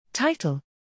Title: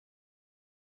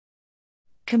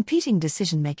 Competing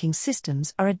decision-making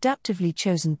systems are adaptively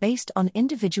chosen based on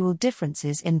individual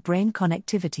differences in brain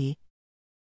connectivity.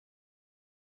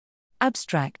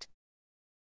 Abstract: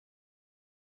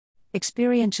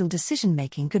 Experiential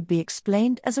decision-making could be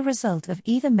explained as a result of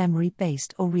either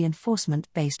memory-based or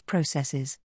reinforcement-based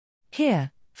processes.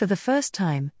 Here, for the first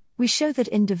time, we show that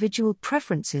individual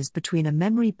preferences between a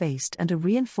memory-based and a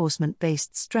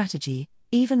reinforcement-based strategy,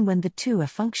 even when the two are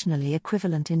functionally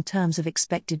equivalent in terms of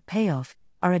expected payoff,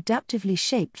 are adaptively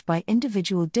shaped by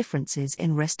individual differences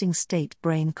in resting state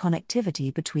brain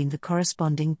connectivity between the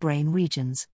corresponding brain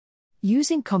regions.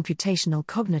 Using computational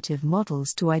cognitive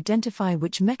models to identify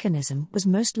which mechanism was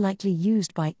most likely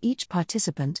used by each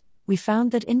participant, we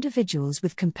found that individuals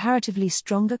with comparatively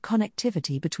stronger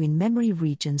connectivity between memory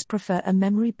regions prefer a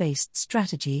memory-based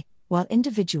strategy, while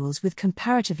individuals with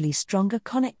comparatively stronger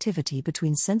connectivity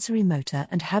between sensory-motor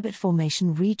and habit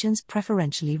formation regions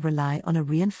preferentially rely on a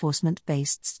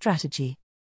reinforcement-based strategy.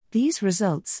 These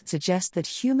results suggest that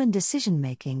human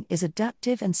decision-making is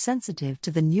adaptive and sensitive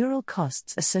to the neural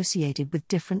costs associated with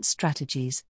different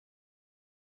strategies.